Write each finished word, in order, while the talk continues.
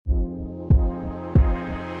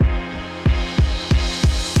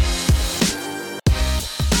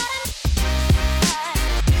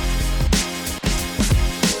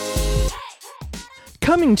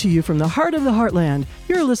Coming to you from the heart of the heartland,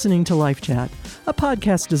 you're listening to Life Chat, a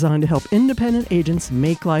podcast designed to help independent agents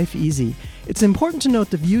make life easy. It's important to note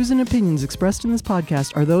the views and opinions expressed in this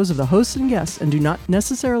podcast are those of the hosts and guests and do not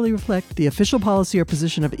necessarily reflect the official policy or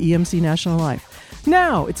position of EMC National Life.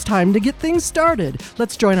 Now, it's time to get things started.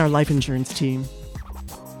 Let's join our life insurance team.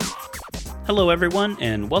 Hello, everyone,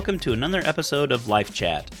 and welcome to another episode of Life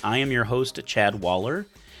Chat. I am your host, Chad Waller,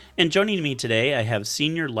 and joining me today, I have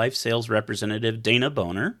Senior Life Sales Representative Dana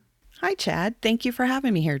Boner. Hi, Chad. Thank you for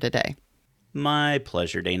having me here today. My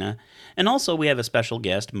pleasure, Dana. And also, we have a special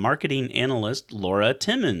guest, Marketing Analyst Laura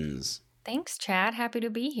Timmons. Thanks, Chad. Happy to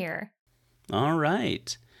be here. All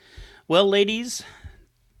right. Well, ladies,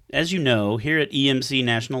 as you know, here at EMC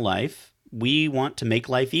National Life, we want to make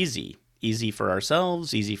life easy. Easy for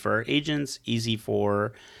ourselves, easy for our agents, easy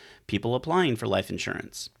for people applying for life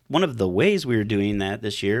insurance. One of the ways we're doing that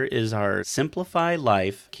this year is our Simplify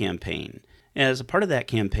Life campaign. As a part of that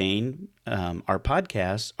campaign, our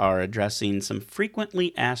podcasts are addressing some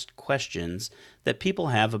frequently asked questions that people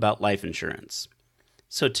have about life insurance.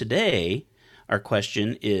 So today, our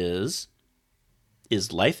question is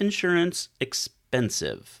life insurance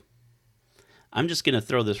expensive? I'm just going to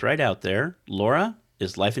throw this right out there. Laura,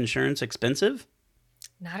 is life insurance expensive?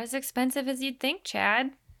 Not as expensive as you'd think,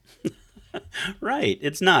 Chad. Right,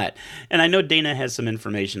 it's not. And I know Dana has some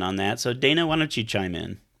information on that. So Dana, why don't you chime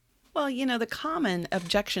in? Well, the common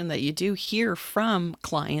objection that you do hear from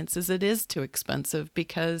clients is it is too expensive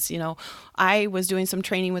because, I was doing some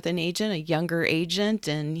training with an agent, a younger agent,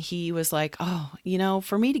 and he was like,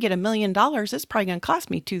 for me to get $1 million, it's probably going to cost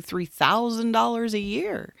me $2,000-$3,000 a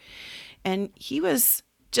year. And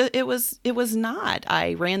it was not.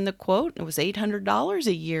 I ran the quote. It was $800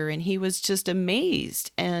 a year, and he was just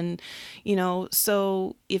amazed. And,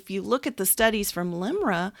 so if you look at the studies from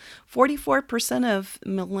LIMRA, 44% of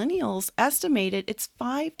millennials estimated it's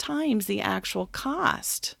 5 times the actual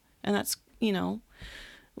cost. And that's,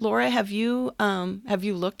 Laura, have you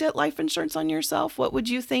looked at life insurance on yourself? What would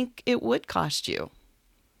you think it would cost you?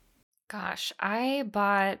 Gosh, I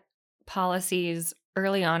bought policies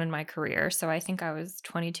early on in my career, so I think I was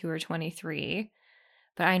 22 or 23,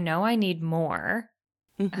 but I know I need more.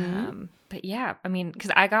 Mm-hmm. But yeah,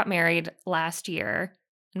 because I got married last year,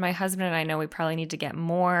 and my husband and I know we probably need to get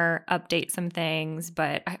more, update some things,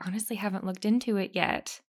 but I honestly haven't looked into it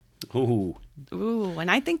yet. Ooh, and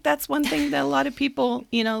I think that's one thing that a lot of people,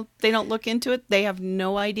 they don't look into it. They have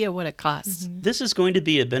no idea what it costs. Mm-hmm. This is going to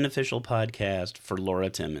be a beneficial podcast for Laura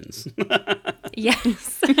Timmons.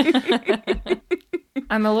 Yes.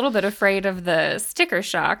 I'm a little bit afraid of the sticker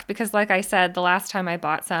shock because, like I said, the last time I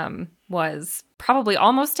bought some was probably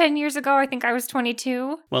almost 10 years ago. I think I was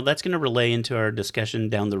 22. Well, that's going to relay into our discussion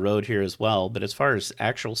down the road here as well. But as far as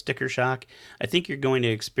actual sticker shock, I think you're going to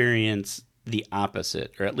experience the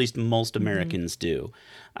opposite, or at least most Americans do.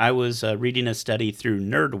 I was reading a study through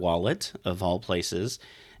NerdWallet, of all places,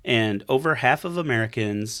 and over half of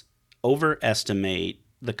Americans overestimate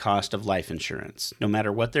the cost of life insurance. No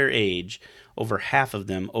matter what their age, over half of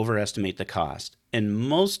them overestimate the cost. And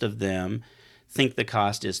most of them think the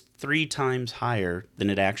cost is 3 times higher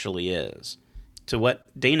than it actually is. To what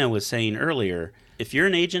Dana was saying earlier, if you're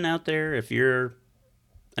an agent out there, if you're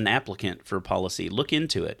an applicant for a policy, look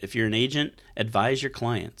into it. If you're an agent, advise your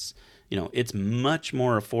clients. It's much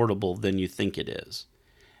more affordable than you think it is.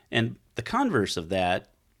 And the converse of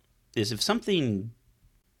that is if something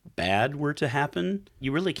bad were to happen,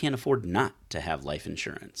 you really can't afford not to have life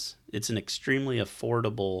insurance. It's an extremely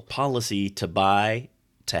affordable policy to buy,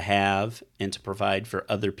 to have, and to provide for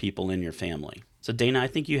other people in your family. So Dana, I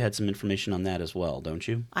think you had some information on that as well, don't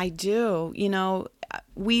you? I do.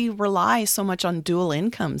 We rely so much on dual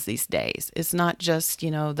incomes these days. It's not just,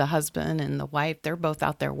 the husband and the wife, they're both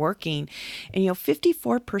out there working. And,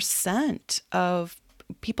 54% of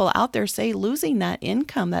people out there say losing that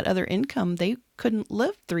income, that other income, they couldn't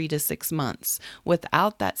live 3 to 6 months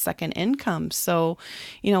without that second income. So,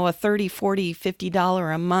 a $30, $40,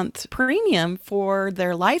 $50 a month premium for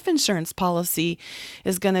their life insurance policy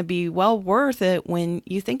is going to be well worth it when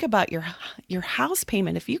you think about your house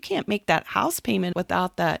payment. If you can't make that house payment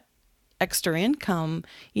without that extra income,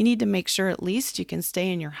 you need to make sure at least you can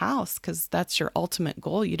stay in your house because that's your ultimate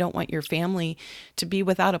goal. You don't want your family to be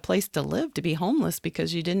without a place to live, to be homeless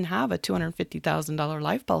because you didn't have a $250,000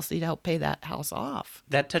 life policy to help pay that house off.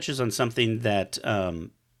 That touches on something that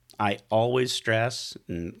I always stress,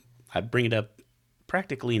 and I bring it up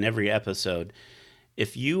practically in every episode.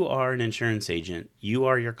 If you are an insurance agent, you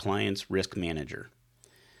are your client's risk manager.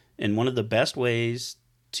 And one of the best ways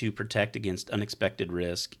to protect against unexpected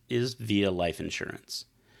risk is via life insurance.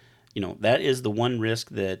 that is the one risk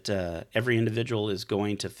that every individual is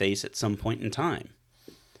going to face at some point in time.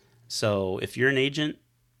 So if you're an agent,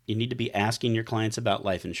 you need to be asking your clients about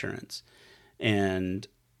life insurance. And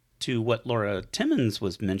to what Laura Timmons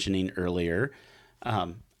was mentioning earlier,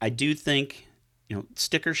 I do think,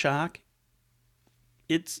 sticker shock,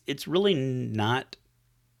 it's really not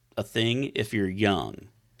a thing if you're young.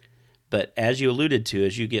 But as you alluded to,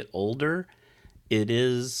 as you get older, it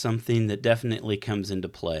is something that definitely comes into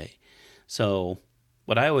play. So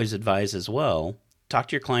what I always advise as well, talk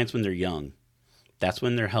to your clients when they're young. That's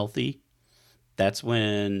when they're healthy. That's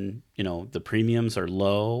when, the premiums are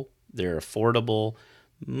low. They're affordable,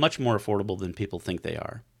 much more affordable than people think they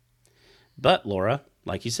are. But Laura,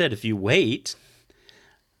 like you said, if you wait,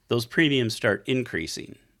 those premiums start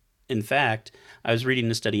increasing. In fact, I was reading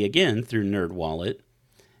a study again through NerdWallet,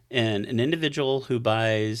 and an individual who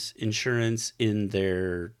buys insurance in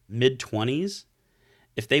their mid-20s,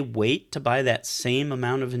 if they wait to buy that same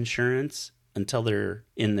amount of insurance until they're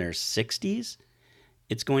in their 60s,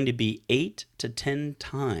 it's going to be 8 to 10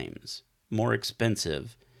 times more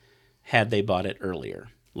expensive had they bought it earlier.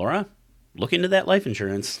 Laura, look into that life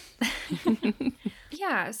insurance.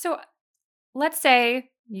 Yeah. So let's say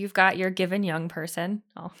you've got your given young person.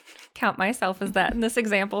 I'll count myself as that in this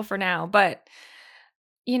example for now. But,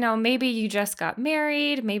 maybe you just got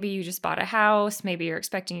married. Maybe you just bought a house. Maybe you're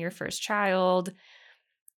expecting your first child.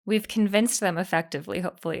 We've convinced them effectively,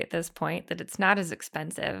 hopefully at this point, that it's not as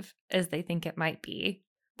expensive as they think it might be.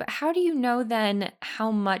 But how do you know then how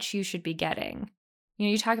much you should be getting?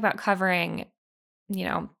 You talk about covering,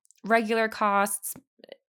 regular costs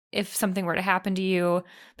if something were to happen to you,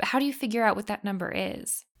 but how do you figure out what that number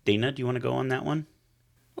is? Dana, do you want to go on that one?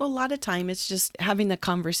 Well, a lot of time it's just having the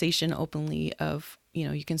conversation openly of,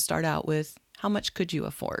 you can start out with how much could you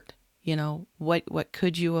afford? What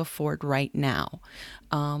could you afford right now?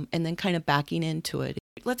 And then kind of backing into it.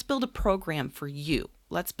 Let's build a program for you.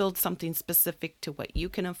 Let's build something specific to what you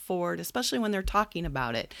can afford, especially when they're talking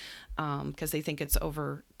about it, because they think it's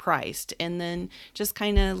overpriced. And then just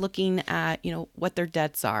kind of looking at, what their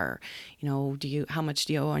debts are. How much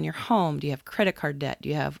do you owe on your home? Do you have credit card debt? Do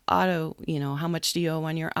you have auto? How much do you owe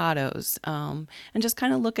on your autos? And just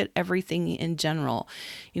kind of look at everything in general.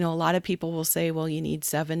 A lot of people will say, well, you need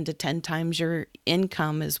 7 to 10 times your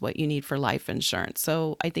income is what you need for life insurance.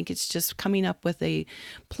 So I think it's just coming up with a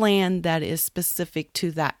plan that is specific to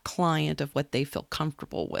that client of what they feel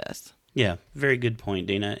comfortable with. Yeah, very good point,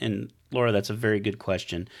 Dana. And Laura, that's a very good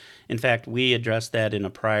question. In fact, we addressed that in a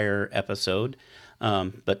prior episode.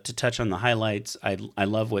 But to touch on the highlights, I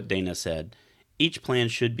love what Dana said. Each plan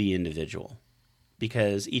should be individual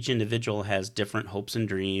because each individual has different hopes and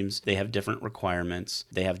dreams. They have different requirements.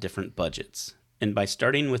 They have different budgets. And by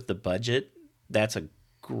starting with the budget, that's a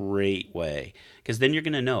great way because then you're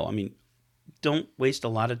going to know. Don't waste a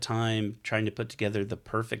lot of time trying to put together the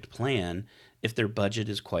perfect plan if their budget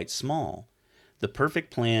is quite small. The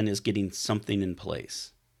perfect plan is getting something in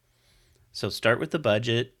place. So start with the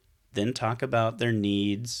budget, then talk about their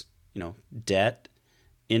needs, debt,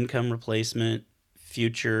 income replacement,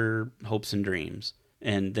 future hopes and dreams,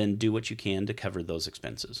 and then do what you can to cover those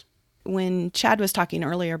expenses. When Chad was talking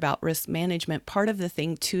earlier about risk management, part of the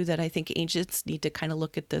thing too that I think agents need to kind of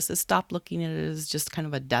look at this is stop looking at it as just kind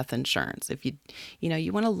of a death insurance. If you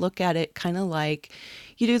want to look at it kind of like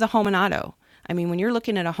you do the home and auto. When you're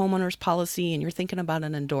looking at a homeowner's policy and you're thinking about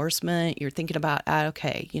an endorsement, you're thinking about,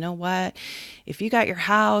 okay, you know what? If you got your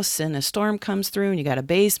house and a storm comes through and you got a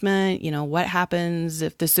basement, what happens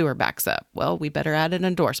if the sewer backs up? Well, we better add an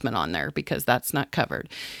endorsement on there because that's not covered.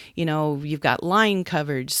 You've got line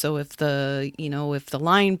coverage. So if the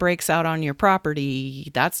line breaks out on your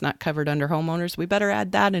property, that's not covered under homeowners. We better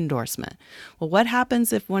add that endorsement. Well, what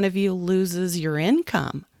happens if one of you loses your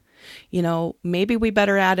income? Maybe we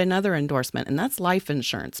better add another endorsement, and that's life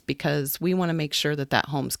insurance because we want to make sure that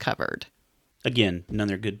home's covered. Again,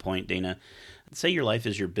 another good point, Dana. Say your life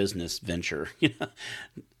is your business venture.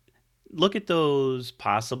 Look at those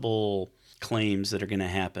possible claims that are going to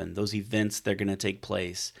happen, those events that are going to take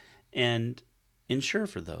place, and insure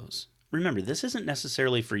for those. Remember, this isn't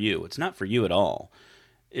necessarily for you. It's not for you at all.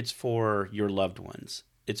 It's for your loved ones.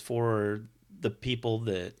 It's for the people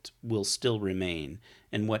that will still remain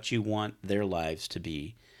and what you want their lives to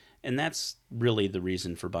be. And that's really the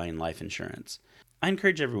reason for buying life insurance. I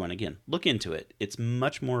encourage everyone, again, look into it. It's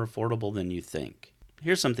much more affordable than you think.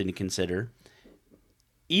 Here's something to consider.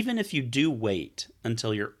 Even if you do wait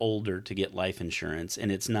until you're older to get life insurance,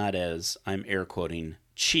 and it's not as, I'm air quoting,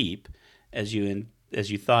 cheap as you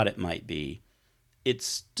thought it might be, it's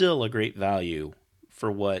still a great value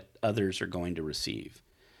for what others are going to receive.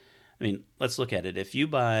 Let's look at it. If you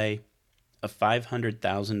buy a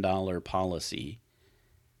 $500,000 policy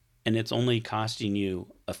and it's only costing you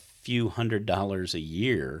a few $100s a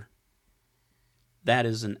year, that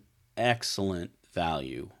is an excellent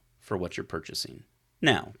value for what you're purchasing.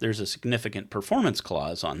 Now, there's a significant performance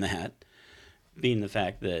clause on that, being the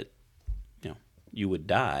fact that you would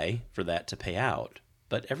die for that to pay out.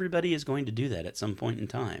 But everybody is going to do that at some point in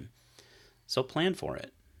time. So plan for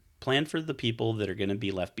it. Plan for the people that are going to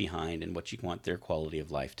be left behind and what you want their quality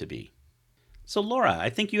of life to be. So Laura, I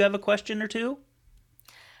think you have a question or two?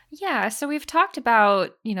 Yeah, so we've talked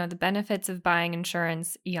about, the benefits of buying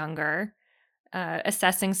insurance younger,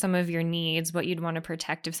 assessing some of your needs, what you'd want to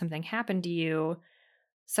protect if something happened to you.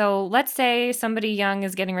 So let's say somebody young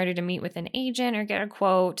is getting ready to meet with an agent or get a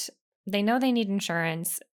quote. They know they need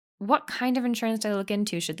insurance. What kind of insurance do they look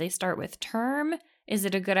into? Should they start with term? Is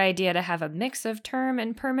it a good idea to have a mix of term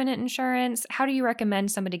and permanent insurance? How do you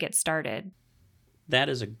recommend somebody get started? That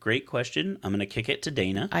is a great question. I'm going to kick it to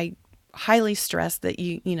Dana. I highly stress that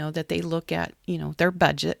that they look at, their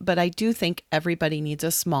budget, but I do think everybody needs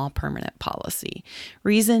a small permanent policy.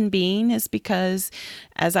 Reason being is because,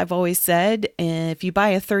 as I've always said, if you buy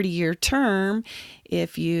a 30-year term,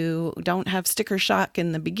 if you don't have sticker shock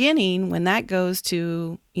in the beginning, when that goes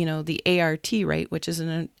to, the ART rate, which is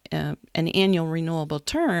an annual renewable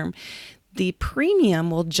term, the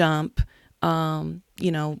premium will jump,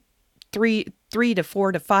 3 to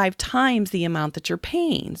 4 to 5 times the amount that you're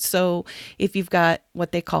paying. So if you've got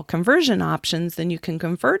what they call conversion options, then you can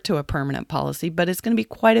convert to a permanent policy, but it's going to be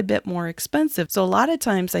quite a bit more expensive. So a lot of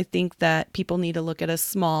times I think that people need to look at a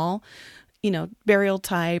small, burial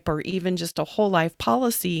type or even just a whole life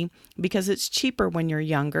policy because it's cheaper when you're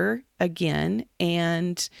younger, again,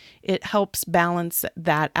 and it helps balance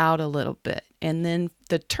that out a little bit. And then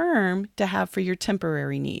the term to have for your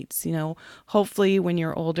temporary needs. Hopefully when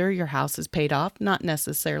you're older, your house is paid off. Not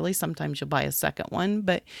necessarily. Sometimes you'll buy a second one,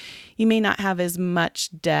 but you may not have as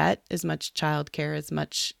much debt, as much childcare, as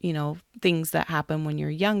much, things that happen when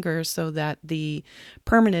you're younger, so that the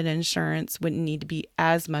permanent insurance wouldn't need to be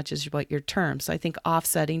as much as what your term. So I think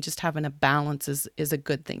offsetting, just having a balance is a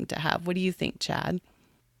good thing to have. What do you think, Chad?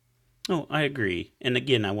 Oh, I agree. And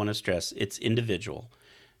again, I want to stress it's individual.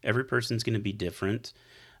 Every person's going to be different.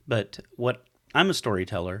 But I'm a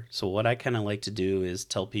storyteller, so what I kind of like to do is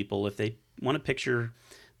tell people if they want to picture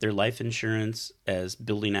their life insurance as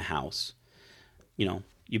building a house.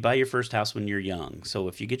 You buy your first house when you're young. So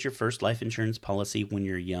if you get your first life insurance policy when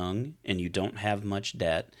you're young and you don't have much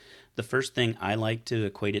debt, the first thing I like to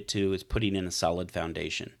equate it to is putting in a solid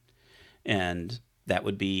foundation. And that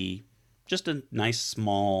would be just a nice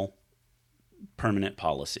small permanent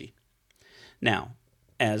policy. Now,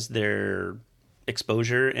 as their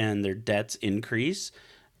exposure and their debts increase,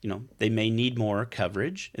 they may need more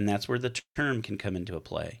coverage, and that's where the term can come into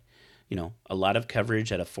play. A lot of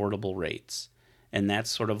coverage at affordable rates. And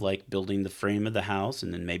that's sort of like building the frame of the house,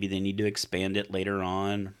 and then maybe they need to expand it later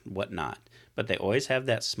on, whatnot. But they always have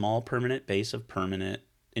that small permanent base of permanent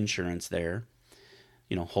insurance there,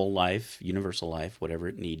 whole life, universal life, whatever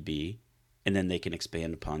it need be. And then they can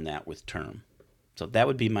expand upon that with term. So that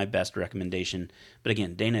would be my best recommendation. But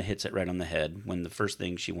again, Dana hits it right on the head when the first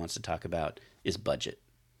thing she wants to talk about is budget.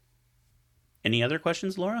 Any other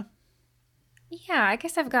questions, Laura? Yeah, I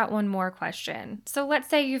guess I've got one more question. So let's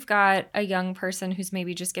say you've got a young person who's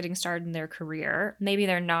maybe just getting started in their career. Maybe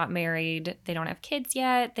they're not married, they don't have kids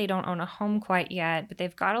yet, they don't own a home quite yet, but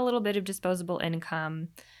they've got a little bit of disposable income.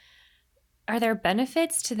 Are there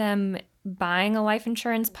benefits to them buying a life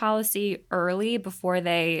insurance policy early before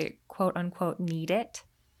they quote unquote need it?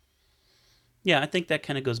 Yeah, I think that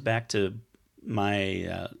kind of goes back to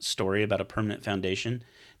my story about a permanent foundation.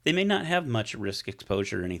 They may not have much risk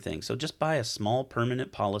exposure or anything, so just buy a small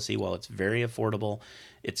permanent policy while it's very affordable.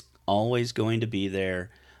 It's always going to be there.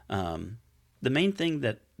 The main thing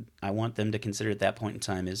that I want them to consider at that point in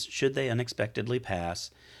time is, should they unexpectedly pass,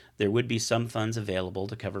 there would be some funds available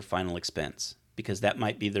to cover final expense, because that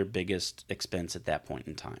might be their biggest expense at that point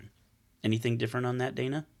in time. Anything different on that,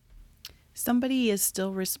 Dana? Somebody is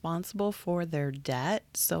still responsible for their debt,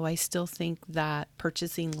 so I still think that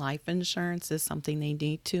purchasing life insurance is something they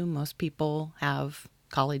need to. Most people have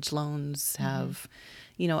college loans, have,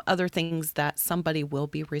 other things that somebody will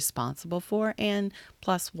be responsible for. And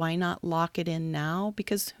plus, why not lock it in now?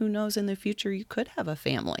 Because who knows, in the future you could have a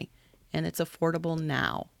family, and it's affordable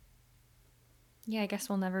now. Yeah, I guess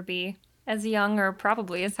we'll never be as young or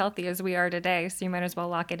probably as healthy as we are today, so you might as well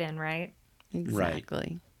lock it in, right? Exactly.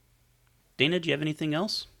 Right. Dana, do you have anything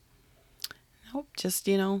else? Nope. Just,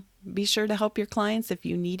 be sure to help your clients. If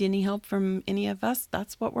you need any help from any of us,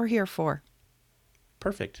 that's what we're here for.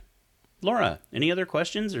 Perfect. Laura, any other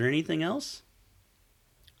questions or anything else?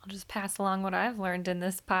 I'll just pass along what I've learned in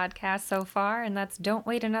this podcast so far, and that's don't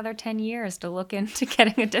wait another 10 years to look into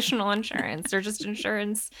getting additional insurance or just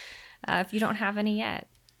insurance if you don't have any yet.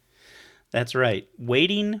 That's right.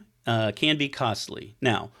 Waiting can be costly.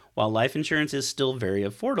 Now, while life insurance is still very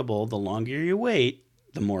affordable, the longer you wait,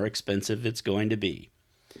 the more expensive it's going to be.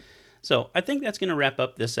 So I think that's going to wrap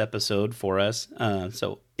up this episode for us.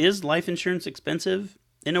 So is life insurance expensive?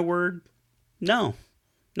 In a word, no.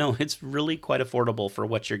 No, it's really quite affordable for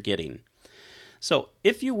what you're getting. So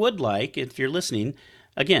if you would like, if you're listening,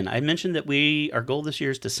 again, I mentioned that our goal this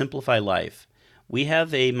year is to simplify life. We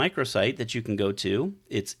have a microsite that you can go to.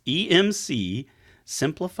 It's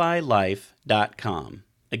emcsimplifylife.com.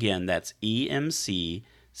 Again, that's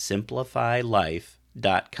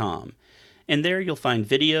emcsimplifylife.com. And there you'll find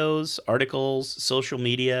videos, articles, social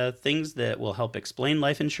media, things that will help explain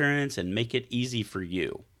life insurance and make it easy for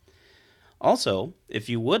you. Also, if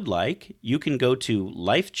you would like, you can go to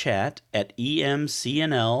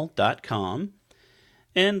lifechat@emcnl.com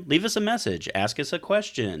and leave us a message, ask us a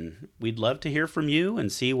question. We'd love to hear from you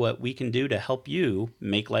and see what we can do to help you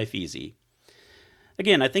make life easy.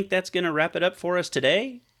 Again, I think that's going to wrap it up for us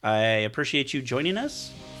today. I appreciate you joining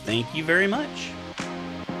us. Thank you very much.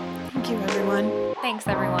 Thank you, everyone. Thanks,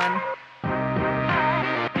 everyone.